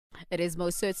It is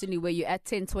most certainly where you're at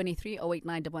 1023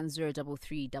 089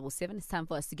 It's time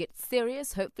for us to get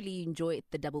serious. Hopefully you enjoyed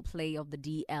the double play of the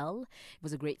DL. It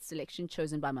was a great selection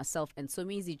chosen by myself and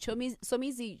Somizi.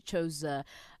 Somizi chose Leta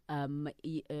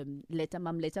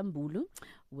Mbulu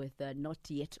with Not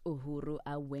Yet Uhuru.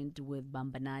 I went with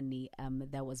Bambanani.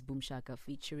 That was Boom Shaka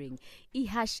featuring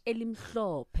Ihash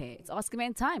Elimhlope. It's Oscar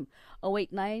Man time.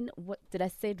 089, what did I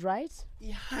say it right?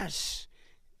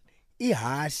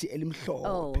 Ihashi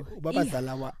elimhlophe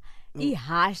ubabazala wa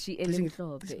Ihashi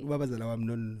elimhlophe ubabazala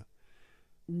wami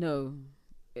no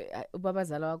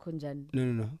ubabazala wakho njani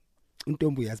no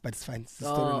untombu yes, but it's fine. It's a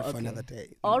story for another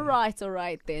day. All right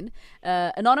then.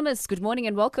 Anonymous, good morning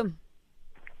and welcome.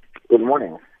 Good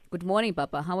morning. Good morning,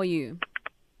 Papa. How are you?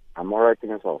 I'm all right in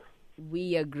yourself.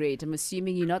 We are great. I'm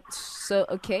assuming you're not so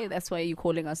okay. That's why you're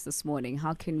calling us this morning.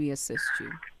 How can we assist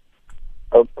you?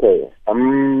 Okay.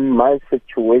 My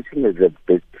situation is a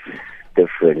bit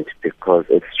different because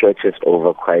it stretches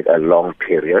over quite a long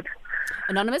period.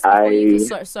 Anonymous,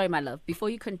 sorry, my love. Before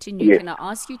you continue, yes. Can I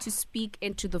ask you to speak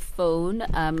into the phone?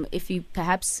 If you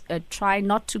perhaps try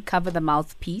not to cover the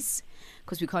mouthpiece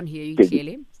because we can't hear you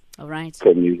clearly. All right.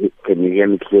 Can you hear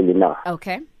me clearly now?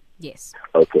 Okay. Yes.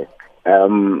 Okay.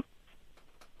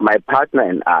 My partner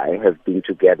and I have been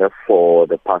together for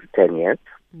the past 10 years.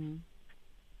 Mm.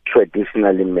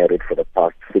 Traditionally married for the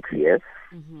past 6 years.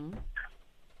 Mm-hmm.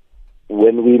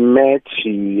 When we met,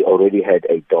 she already had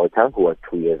a daughter who was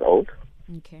 2 years old.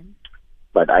 Okay.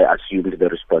 But I assumed the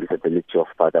responsibility of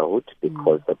fatherhood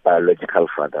because the biological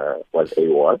father was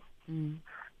AWOL. Mm.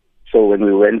 So when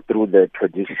we went through the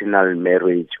traditional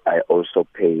marriage, I also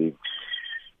paid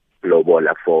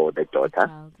lobola for the daughter.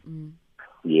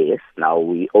 Yes. Now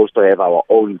we also have our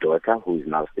own daughter who is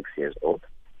now 6 years old.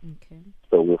 Okay.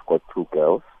 So we've got 2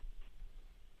 girls.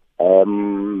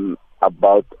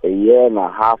 About a year and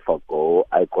a half ago,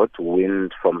 I got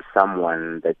wind from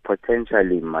someone that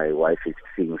potentially my wife is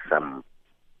seeing some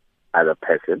other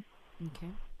person. Okay.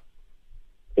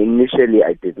 Initially,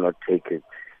 I did not take it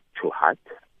to heart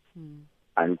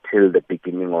until the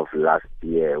beginning of last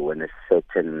year when a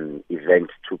certain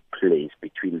event took place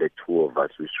between the two of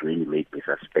us, which really made me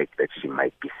suspect that she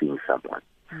might be seeing someone.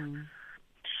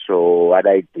 So what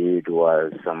I did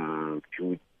was some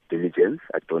due diligence.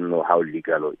 I don't know how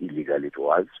legal or illegal it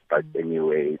was, but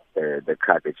anyway, the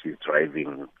car that she's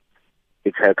driving,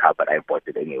 it's her car, but I bought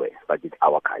it anyway. But it's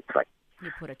our car, it's fine.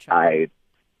 You put a tracking.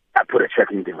 I put a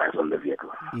tracking device on the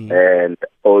vehicle and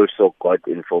also got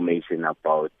information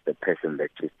about the person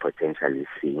that she's potentially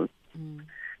seeing.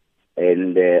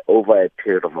 And over a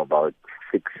period of about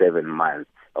 6-7 months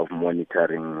of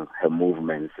monitoring her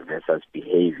movements versus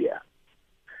behavior,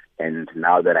 and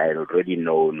now that I had already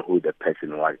known who the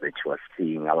person was that she was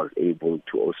seeing, I was able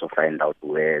to also find out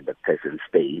where the person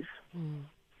stays,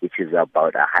 which is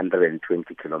about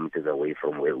 120 kilometers away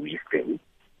from where we stay.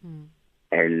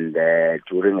 And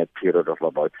during a period of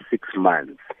about 6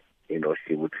 months,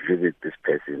 she would visit this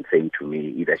person saying to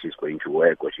me either she's going to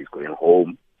work or she's going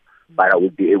home, but I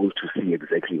would be able to see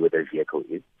exactly where the vehicle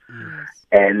is.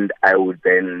 And I would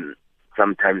then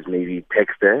sometimes maybe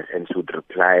text her and she would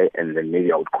reply, and then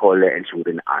maybe I would call her and she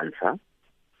wouldn't answer.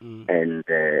 And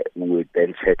we would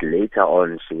then chat later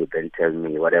on. She would then tell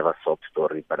me whatever sob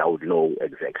story, but I would know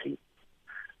exactly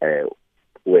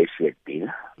where she had been.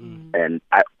 And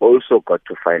I also got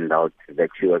to find out that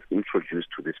she was introduced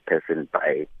to this person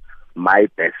by my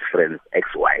best friend's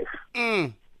ex-wife.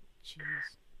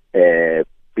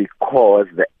 Because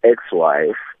the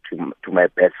ex-wife to my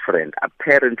best friend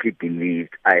apparently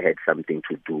believed I had something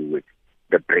to do with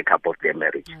the breakup of their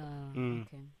marriage. Okay.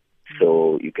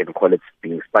 So you can call it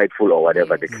being spiteful or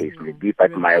whatever the case may be,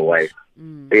 but my wife,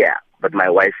 my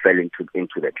wife fell into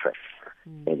the trap.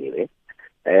 Anyway,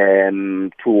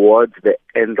 towards the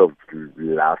end of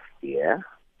last year,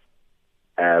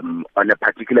 on a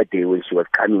particular day when she was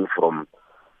coming from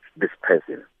this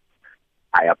person,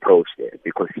 I approached her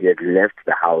because she had left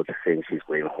the house saying she's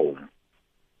going home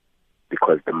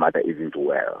because the mother isn't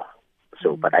well.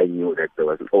 So, but I knew that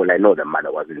I know the mother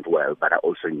wasn't well, but I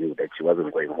also knew that she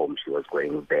wasn't going home, she was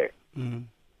going there.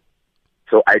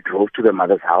 So I drove to the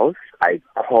mother's house. I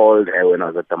called her when I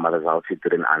was at the mother's house. She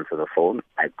didn't answer the phone.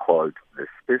 I called the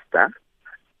sister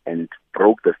and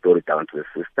broke the story down to the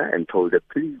sister and told her,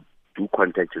 please do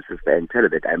contact your sister and tell her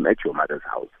that I'm at your mother's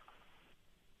house.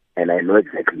 And I know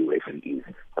exactly where she is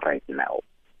right now.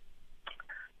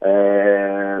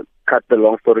 Cut the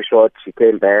long story short, she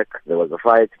came back. There was a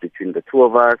fight between the two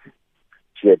of us.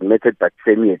 She admitted, but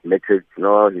semi-admitted,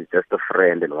 no, he's just a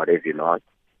friend and whatever not.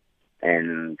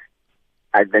 And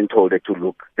I then told her to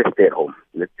look, just stay at home.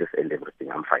 Let's just end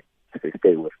everything. I'm fine. So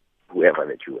stay with whoever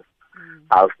that you were.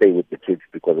 I'll stay with the kids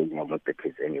because I'm with the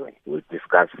kids anyway. We'll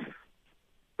discuss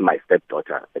my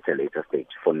stepdaughter at a later stage.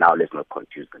 For now, let's not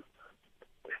confuse them.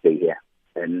 Stay here.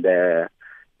 And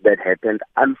that happened.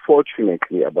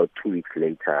 Unfortunately, about 2 weeks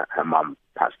later, her mom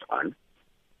passed on.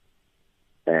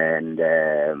 And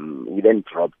we then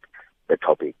dropped the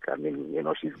topic. I mean,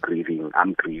 she's grieving.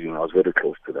 I'm grieving. I was very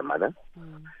close to the mother.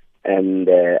 And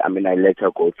I let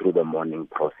her go through the mourning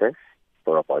process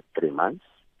for about 3 months.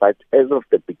 But as of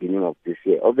the beginning of this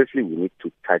year, obviously we need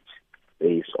to touch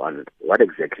base on what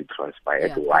exactly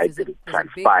transpired, why did it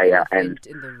transpire, and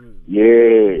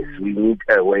yes, we need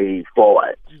a way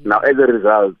forward. Now, as a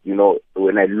result,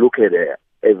 when I look at her,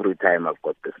 every time I've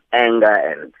got this anger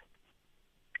and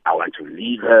I want to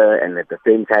leave her, and at the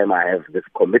same time I have this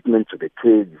commitment to the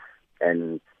kids.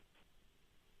 And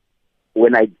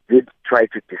when I did try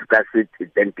to discuss it,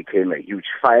 it then became a huge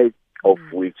fight, of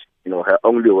which, her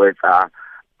only words are,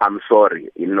 "I'm sorry,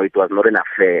 it was not an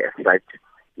affair, but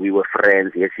we were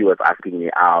friends. Yes, he was asking me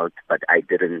out, but I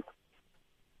didn't,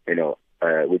 we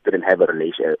didn't have a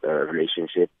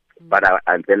relationship."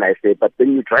 And then I say, "But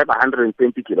then you drive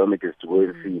 120 kilometers to go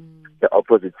and see the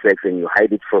opposite sex and you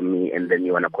hide it from me, and then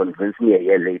you want to convince me a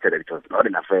year later that it was not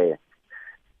an affair."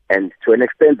 And to an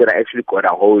extent that I actually got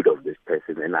a hold of this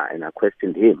person and I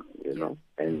questioned him,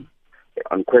 and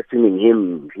on questioning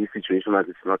him, his situation was,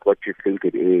 "It's not what you think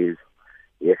it is.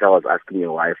 Yes, I was asking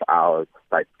your wife out,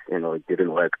 but, it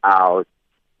didn't work out.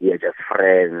 We are just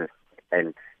friends."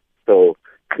 And so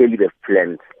clearly they've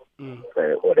planned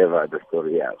whatever the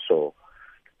story is. So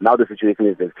now the situation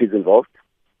is there's kids involved.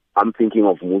 I'm thinking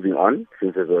of moving on,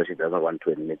 since as well she doesn't want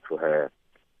to admit to her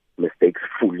mistakes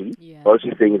fully. All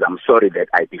she's saying is, "I'm sorry that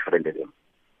I befriended him."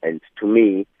 And to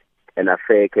me, an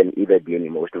affair can either be an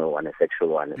emotional one, a sexual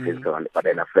one, a physical one, but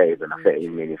an affair is an affair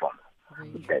in many forms.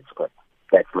 That's good.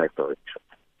 That's my story.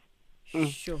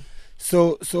 Sure.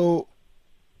 So,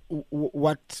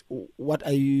 what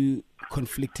are you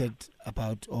conflicted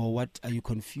about, or what are you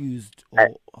confused?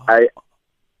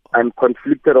 I'm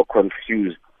conflicted or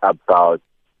confused about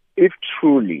if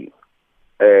truly,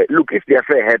 look, if the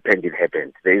affair happened, it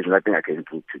happened. There is nothing I can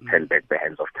do to turn back the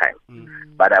hands of time.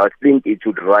 But I would think it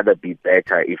would rather be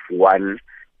better if one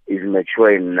is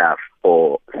mature enough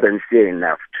or sincere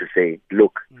enough to say,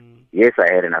 "Look, yes,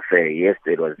 I had an affair. Yes,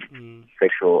 there was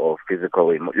sexual or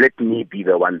physical. Let me be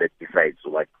the one that decides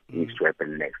what needs to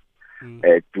happen next."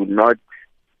 Do not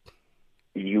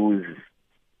use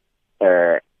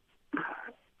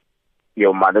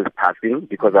your mother's passing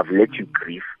because I've let you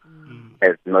grieve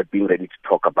as not being ready to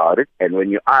talk about it. And when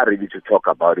you are ready to talk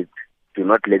about it, do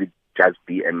not let it just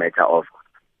be a matter of,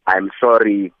 "I'm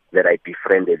sorry that I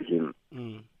befriended him.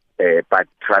 But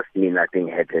trust me, nothing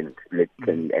happened,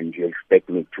 and you expect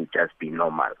me to just be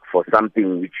normal for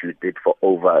something which you did for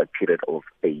over a period of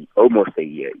almost a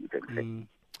year," you can say.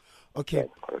 Okay.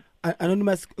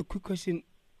 Anonymous, a quick question.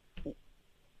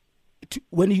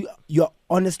 When you're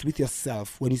honest with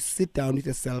yourself, when you sit down with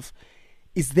yourself,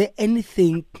 is there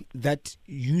anything that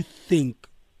you think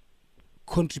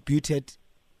contributed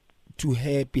to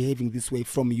her behaving this way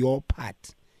from your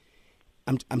part?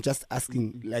 I'm just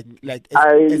asking, as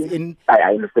in, I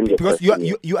understand because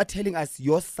you are telling us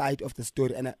your side of the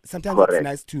story, and sometimes it's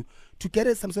nice to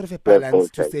get some sort of a balance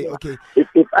to say, okay.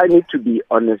 If I need to be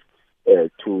honest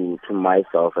to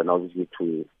myself and obviously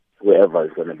to whoever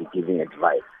is going to be giving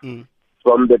advice,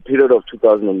 from the period of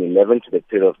 2011 to the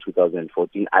period of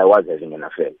 2014, I was having an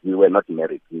affair. We were not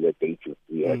married. We were dating.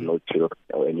 We had no children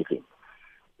or anything.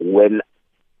 When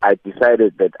I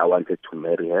decided that I wanted to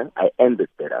marry her, I ended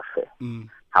that affair.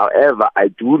 However, I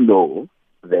do know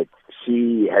that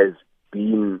she has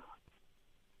been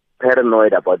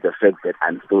paranoid about the fact that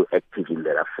I'm still active in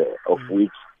that affair, of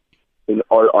which, in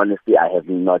all honesty, I have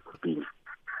not been.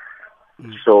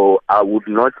 So I would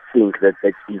not think that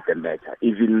is the matter.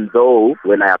 Even though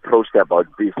when I approached her about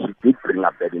this, she did bring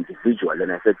up that individual,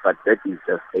 and I said, "But that is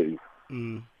just a..."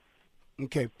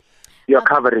 Okay. You're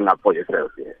covering up for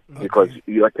yourself here, because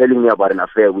you are telling me about an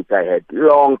affair which I had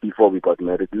long before we got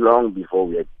married, long before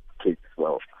we had kids.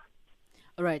 Well,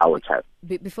 all right. Our child.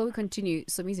 Before we continue,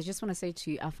 Somizi, I just want to say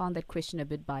to you, I found that question a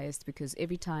bit biased, because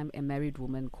every time a married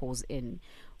woman calls in,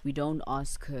 we don't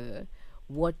ask her,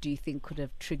 "What do you think could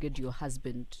have triggered your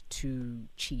husband to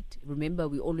cheat?" Remember,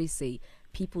 we always say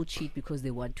people cheat because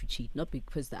they want to cheat, not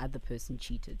because the other person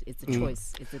cheated. It's a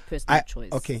choice. It's a personal choice.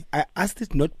 Okay, I asked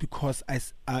it not because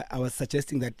I was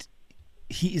suggesting that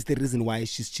he is the reason why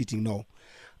she's cheating. No,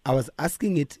 I was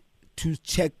asking it to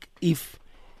check if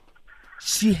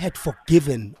she had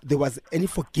forgiven, there was any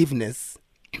forgiveness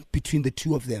between the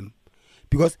two of them.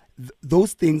 because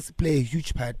those things play a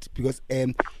huge part, because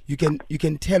you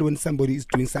can tell when somebody is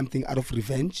doing something out of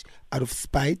revenge, out of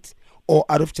spite, or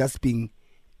out of just being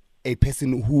a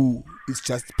person who is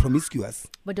just promiscuous.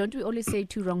 But don't we always say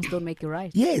two wrongs don't make a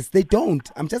right? Yes, they don't.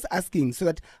 I'm just asking so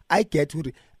that I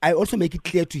also make it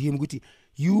clear to him, Guti,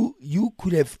 you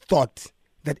could have thought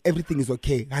that everything is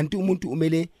okay. Hantu umuntu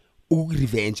umele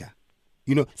revenge.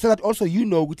 You know, so that also you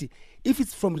know, Guti, if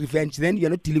it's from revenge, then you're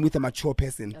not dealing with a mature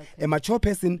person. Okay. A mature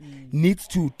person needs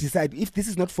to decide, if this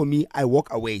is not for me, I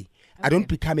walk away. Okay. I don't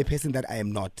become a person that I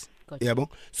am not. Gotcha. Yeah,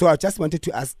 so I just wanted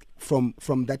to ask from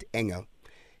that angle.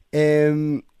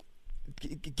 Giving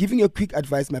you a quick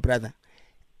advice, my brother.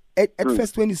 At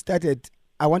first, when you started,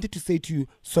 I wanted to say to you,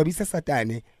 Swabisa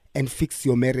Satane and fix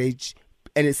your marriage.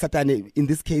 And Satane, in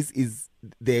this case, is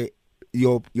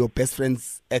your best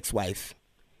friend's ex-wife.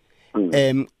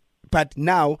 But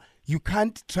now you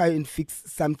can't try and fix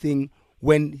something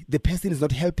when the person is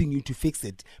not helping you to fix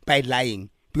it by lying,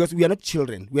 because we are not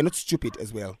children, we are not stupid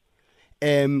as well.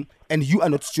 And you are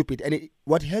not stupid. And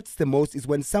what hurts the most is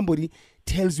when somebody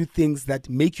tells you things that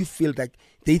make you feel like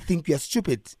they think you are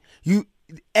stupid.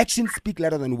 Actions speak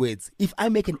louder than words. If I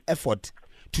make an effort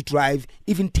to drive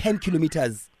even 10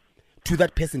 kilometers to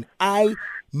that person, I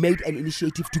made an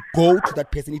initiative to go to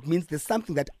that person. It means there's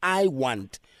something that I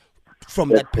want from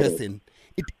that person.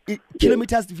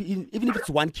 Kilometers, even if it's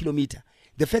 1 kilometer,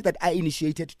 the fact that I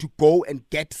initiated to go and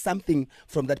get something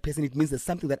from that person, it means there's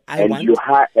something that I want.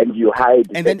 And you hide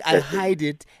it. And then I hide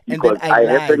it. And because then I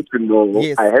lie. happen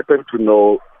to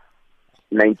know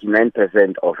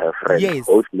 99% of her friends, yes,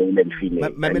 both male and female.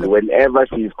 And whenever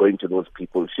she is going to those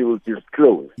people, she will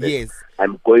disclose. Yes.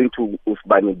 I'm going to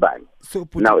Usbani Ban. So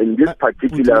now, in this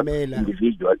particular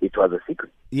individual, it was a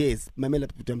secret. Yes. Mamela,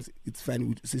 it's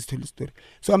fine. It's tell the story.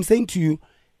 So I'm saying to you,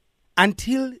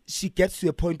 until she gets to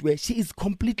a point where she is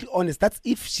completely honest, that's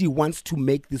if she wants to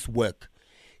make this work,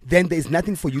 then there is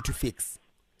nothing for you to fix.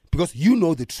 Because you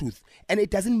know the truth. And it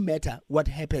doesn't matter what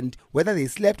happened, whether they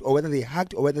slept or whether they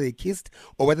hugged or whether they kissed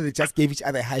or whether they just gave each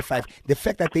other a high five. The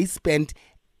fact that they spent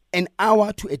an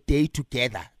hour to a day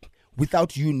together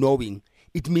without you knowing,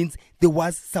 it means there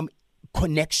was some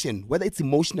connection, whether it's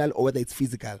emotional or whether it's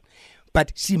physical.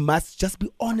 But she must just be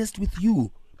honest with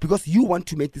you, because you want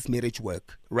to make this marriage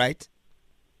work, right?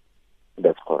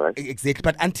 That's correct. Exactly.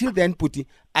 But until then, Puti,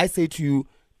 I say to you,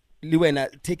 Liwena,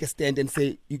 take a stand and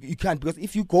say you can't, because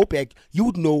if you go back, you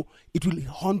would know it will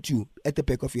haunt you at the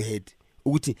back of your head.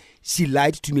 Uti, she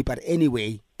lied to me, but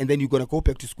anyway, and then you're going to go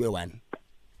back to square one.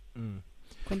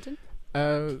 Quentin?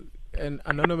 And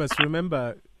Anonymous,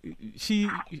 remember,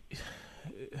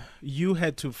 you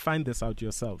had to find this out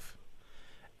yourself.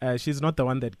 She's not the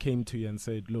one that came to you and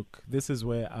said, look, this is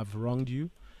where I've wronged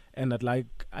you, and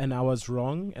I was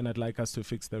wrong, and I'd like us to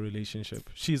fix the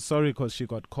relationship. She's sorry because she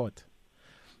got caught.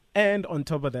 And on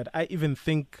top of that, I even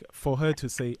think for her to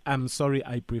say, I'm sorry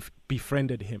I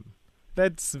befriended him,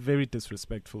 that's very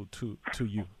disrespectful to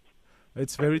you.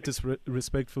 It's very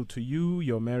disrespectful to you,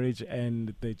 your marriage,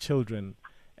 and the children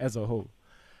as a whole.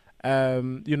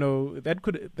 That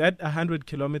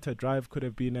 100-kilometer drive could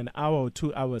have been an hour or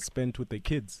 2 hours spent with the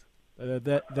kids.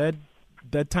 That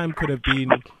time could have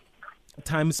been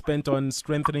time spent on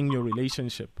strengthening your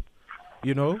relationship.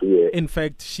 You know, yeah. In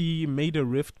fact, she made a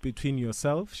rift between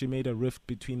yourself. She made a rift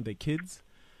between the kids.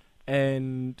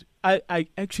 And I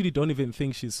actually don't even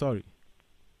think she's sorry.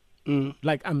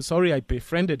 Like, I'm sorry I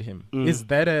befriended him.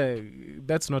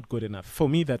 That's not good enough. For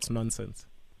me, that's nonsense.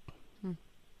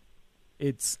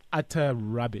 It's utter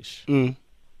rubbish. You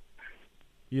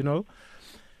know?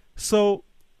 So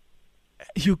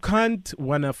you can't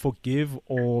want to forgive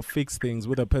or fix things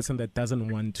with a person that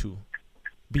doesn't want to.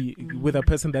 Be with a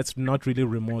person that's not really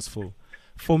remorseful.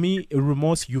 For me,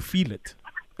 remorse, you feel it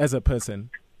as a person.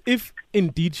 If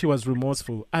indeed she was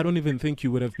remorseful, I don't even think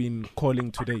you would have been calling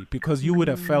today, because you would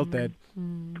have felt that,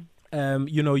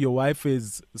 your wife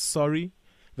is sorry,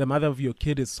 the mother of your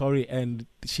kid is sorry, and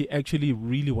she actually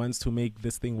really wants to make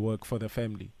this thing work for the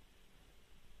family.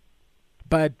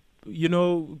 But,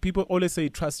 people always say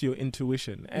trust your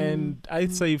intuition, and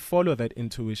I'd say follow that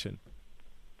intuition.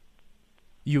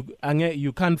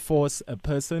 You can't force a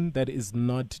person that is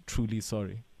not truly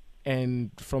sorry. And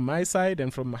from my side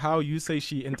and from how you say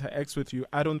she interacts with you,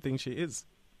 I don't think she is.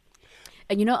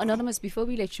 And Anonymous, before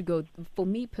we let you go, for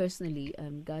me personally,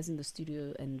 guys in the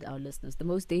studio and our listeners, the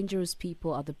most dangerous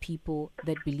people are the people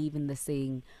that believe in the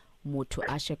saying, Moto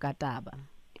Ashakataba.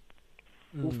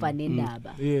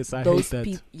 ufanendaba. Yes, I Those hate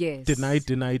that. Yes. Deny.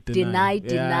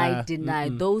 Deny.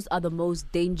 Those are the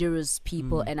most dangerous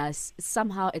people, and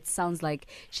somehow it sounds like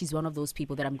she's one of those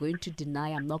people that I'm going to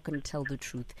deny. I'm not going to tell the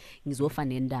truth.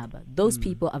 Those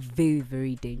people are very,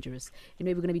 very dangerous.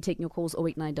 We're going to be taking your calls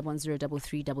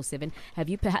 089-110-3377. Have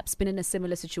you perhaps been in a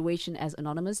similar situation as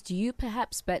Anonymous? Do you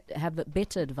perhaps have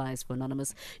better advice for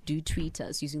Anonymous? Do tweet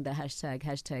us using the hashtag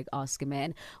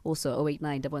 #AskAman. Also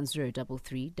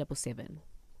 089-110-3377.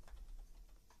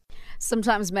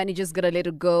 Sometimes, man, you just gotta let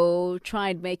it go, try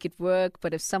and make it work.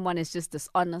 But if someone is just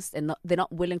dishonest and they're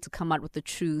not willing to come out with the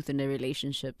truth in a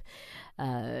relationship,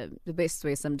 the best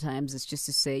way sometimes is just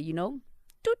to say,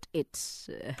 toot it.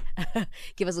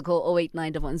 Give us a call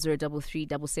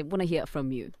 089-110-3377. Want to hear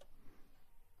from you.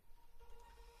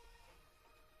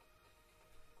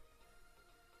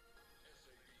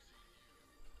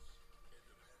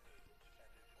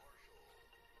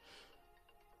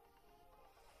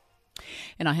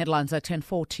 In our headlines at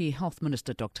 10:40, Health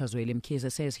Minister Dr. Zweli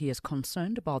Mkhize says he is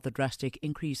concerned about the drastic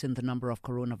increase in the number of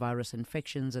coronavirus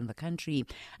infections in the country,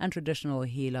 and traditional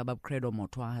healer Babcredo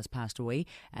Motwa has passed away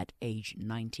at age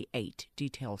 98.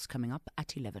 Details coming up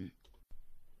at 11.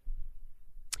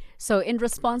 So, in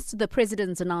response to the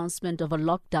President's announcement of a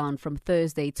lockdown from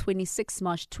Thursday, 26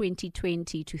 March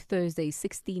 2020 to Thursday,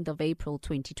 16th of April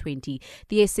 2020,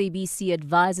 the SABC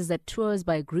advises that tours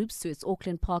by groups to its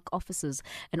Auckland Park offices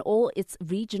and all its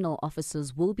regional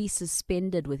offices will be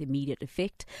suspended with immediate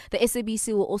effect. The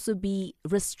SABC will also be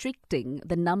restricting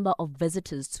the number of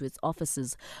visitors to its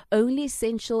offices. Only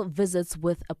essential visits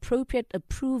with appropriate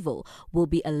approval will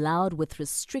be allowed with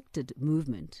restricted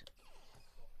movement.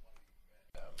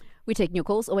 We're taking your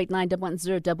calls,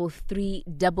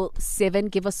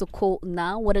 089-110-3377. Give us a call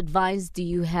now. What advice do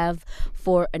you have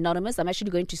for Anonymous? I'm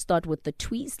actually going to start with the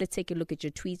tweets. Let's take a look at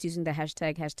your tweets using the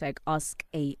hashtag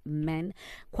 #AskAman.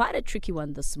 Quite a tricky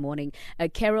one this morning.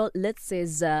 Carol Litz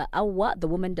says, Awa, the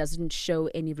woman doesn't show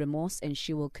any remorse and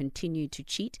she will continue to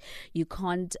cheat. You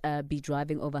can't be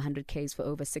driving over 100 Ks for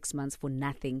over 6 months for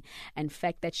nothing. And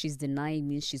fact that she's denying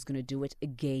means she's going to do it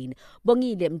again.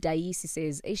 Bongile Mdaisi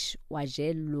says, Ish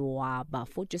wajelo.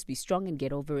 Just be strong and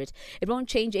get over it. It won't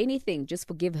change anything. Just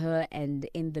forgive her and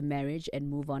end the marriage and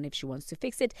move on. If she wants to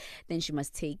fix it, then she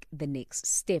must take the next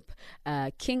step.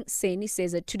 King Seni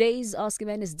says that today's Ask a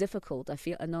Man is difficult. I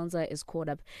feel Anonza is caught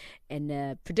up in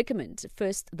a predicament.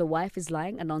 First, the wife is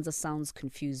lying. Anonza sounds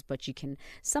confused, but you can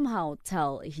somehow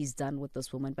tell he's done with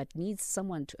this woman, but needs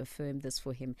someone to affirm this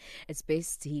for him. It's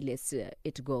best he lets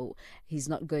it go. He's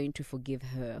not going to forgive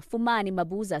her. Fumani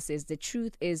Mabuza says the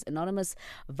truth is Anonymous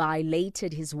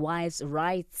violated his wife's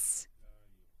rights.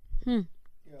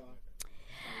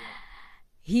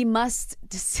 He must,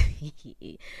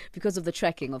 because of the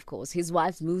tracking, of course, his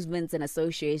wife's movements and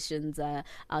associations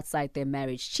outside their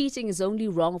marriage. Cheating is only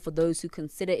wrong for those who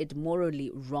consider it morally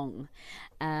wrong.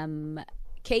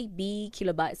 KB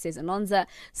Kilobyte says, Anonza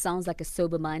sounds like a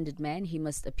sober-minded man. He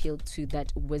must appeal to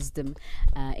that wisdom.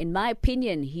 In my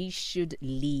opinion, he should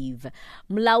leave.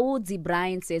 Mlaudzi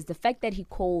Brian says, the fact that he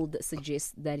called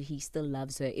suggests that he still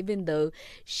loves her, even though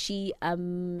she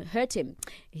hurt him.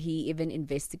 He even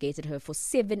investigated her for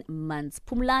 7 months.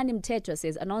 Pumlani Mtetwa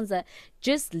says, Anonza,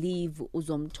 just leave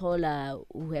Uzomtola,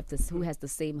 who has the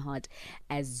same heart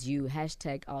as you.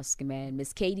 Hashtag Ask a Man.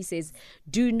 Miss Katie says,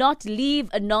 do not leave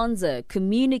Anonza.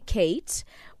 Communicate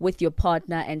with your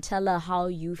partner and tell her how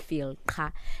you feel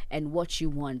and what you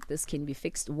want. This can be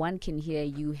fixed. One can hear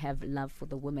you have love for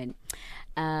the woman.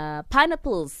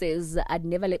 Pineapple says, I'd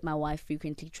never let my wife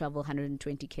frequently travel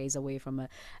 120 Ks away from her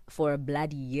for a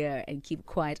bloody year and keep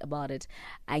quiet about it.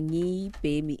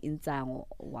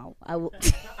 Wow.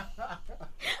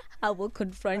 I will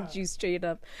confront you straight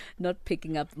up. Not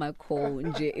picking up my call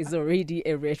is already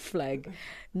a red flag.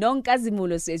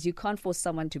 Nonkazimulo says, you can't force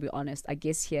someone to be honest. I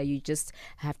guess here you just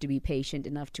have to be patient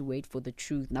enough to wait for the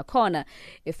truth. Nakona,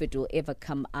 if it will ever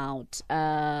come out.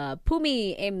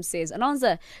 Pumi M says,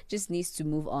 Anonza just needs to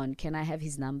move on. Can I have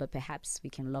his number? Perhaps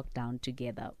we can lock down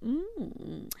together.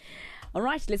 All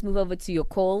right, let's move over to your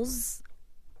calls.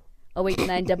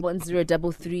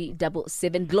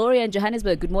 089-110-3377. Gloria in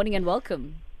Johannesburg, good morning and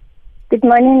welcome. Good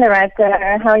morning,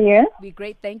 Loretta. How are you? We're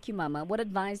great, thank you, Mama. What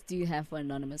advice do you have for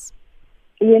Anonymous?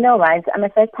 You know what? I'm a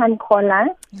first-time caller.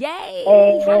 Yay!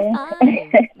 High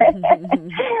five.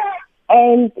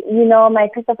 And, my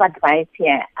piece of advice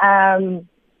here,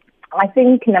 I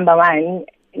think, number one,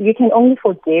 you can only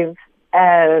forgive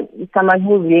someone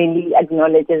who really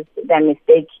acknowledges their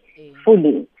mistake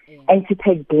fully and to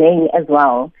take blame as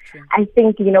well. True. I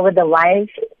think, with the wife,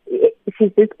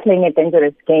 she's just playing a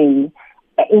dangerous game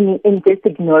in just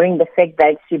ignoring the fact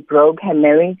that she broke her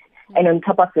marriage and on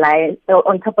top of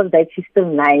that, she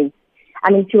still lies.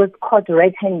 I mean, she was caught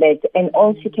red-handed, and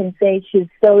all she can say, she's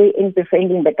sorry in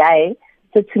befriending the guy.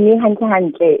 So to me,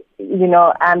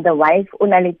 the wife,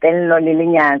 so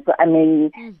I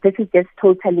mean, this is just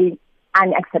totally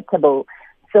unacceptable.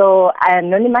 So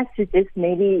Anonymous should just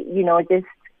maybe, just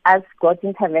ask God's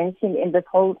intervention in this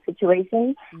whole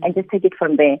situation and just take it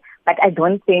from there. But I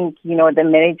don't think, the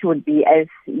marriage would be as,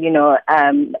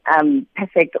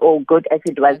 perfect or good as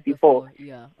it was before.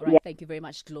 Yeah. All right. Yeah. Thank you very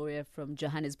much, Gloria from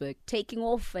Johannesburg. Taking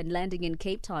off and landing in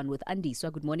Cape Town with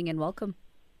Andiswa. Good morning and welcome.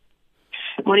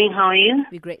 Morning, how are you?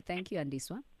 We're great. Thank you,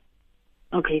 Andiswa.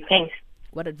 Okay, thanks.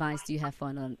 What advice do you have for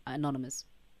Anonymous?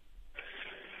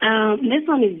 This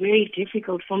one is very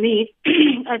difficult for me.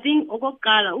 I think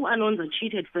Okokala, Anonza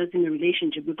cheated first in a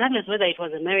relationship, regardless whether it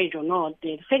was a marriage or not.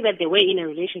 The fact that they were in a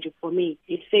relationship, for me,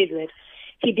 it says that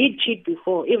he did cheat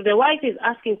before. If the wife is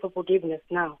asking for forgiveness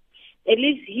now, at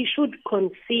least he should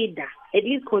consider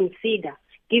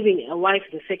giving a wife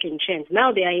the second chance.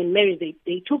 Now they are in marriage.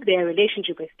 They took their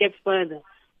relationship a step further.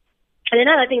 And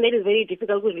another thing that is very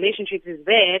difficult with relationships is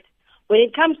that when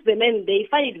it comes to the men, they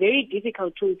find it very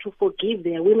difficult to forgive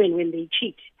their women when they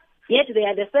cheat. Yet they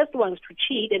are the first ones to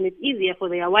cheat, and it's easier for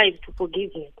their wives to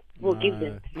forgive them. I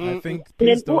think.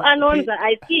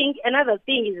 I think another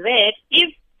thing is that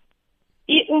if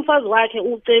umfazi wakhe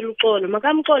ucela uxolo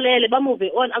makamxolele bamuve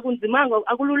on akunzimanga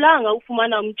akululanga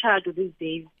ufumana umtshado these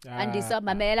days. Andisa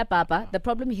mamela papa, the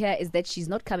problem here is that she's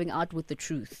not coming out with the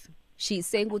truth. She's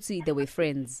saying ukuthi they were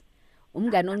friends.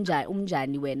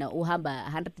 Umjani wena uhamba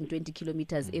 120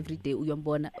 kilometers every day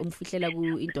uyombona umfihlela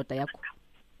ku indoda yakho.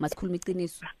 Masikhuluma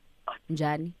iqiniso.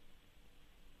 Njani?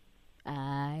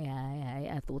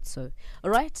 I thought so. All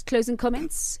right, closing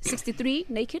comments. 63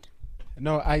 naked.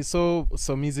 No, I saw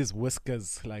Somizi's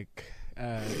whiskers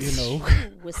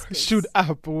whiskers. shoot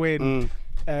up when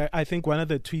I think one of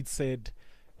the tweets said,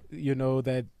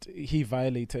 that he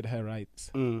violated her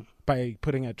rights by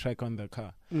putting a track on the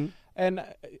car. And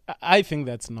I think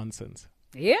that's nonsense.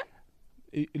 Yeah.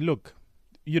 Look,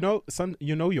 your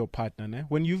partner, né?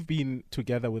 When you've been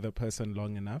together with a person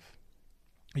long enough,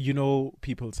 you know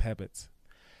people's habits.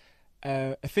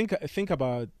 Think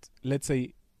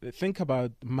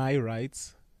about my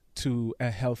rights to a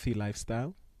healthy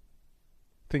lifestyle.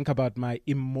 Think about my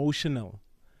emotional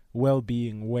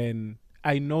well-being when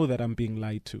I know that I'm being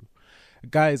lied to.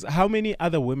 Guys, how many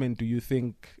other women do you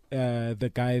think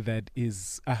the guy that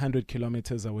is 100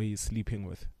 kilometers away is sleeping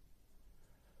with?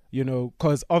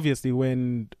 Because obviously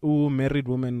when a married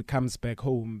woman comes back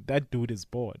home, that dude is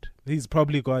bored. He's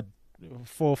probably got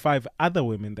 4 or 5 other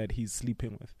women that he's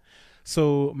sleeping with.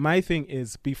 So my thing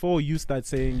is, before you start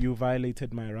saying you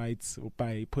violated my rights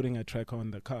by putting a tracker on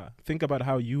the car, think about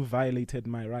how you violated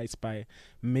my rights by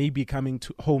maybe coming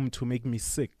home to make me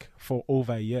sick for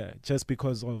over a year just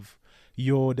because of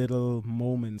your little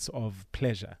moments of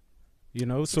pleasure.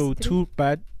 So two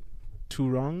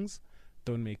wrongs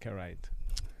don't make a right.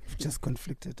 Just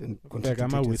conflicted and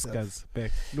whiskers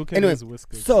back. Look at anyway, his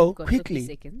whiskers. So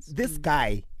quickly, this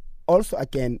guy also,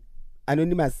 again,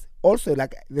 Anonymous, also,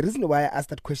 like, the reason why I asked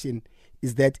that question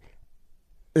is that,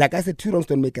 like I said, 2 wrongs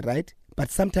don't make it right,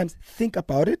 but sometimes think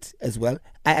about it as well.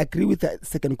 I agree with the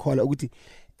second caller.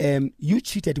 You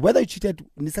cheated, whether you cheated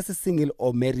single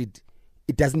or married,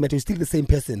 it doesn't matter. You're still the same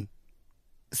person.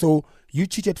 So you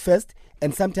cheated first,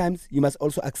 and sometimes you must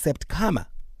also accept karma.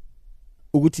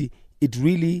 It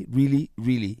really, really,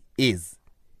 really is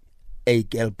a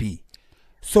girl B.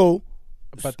 So,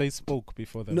 but they spoke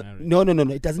before the marriage. No,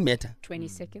 it doesn't matter. 20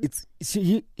 seconds.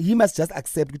 He must just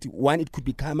accept, 1, it could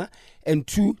be karma, and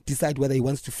 2, decide whether he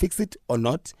wants to fix it or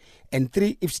not, and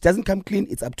 3, if she doesn't come clean,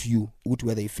 it's up to you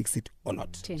whether you fix it or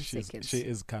not. 10 seconds. She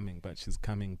is coming, but she's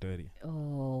coming dirty.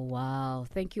 Oh, wow.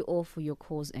 Thank you all for your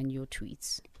calls and your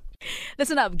tweets.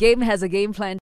 Listen up, Game has a game plan.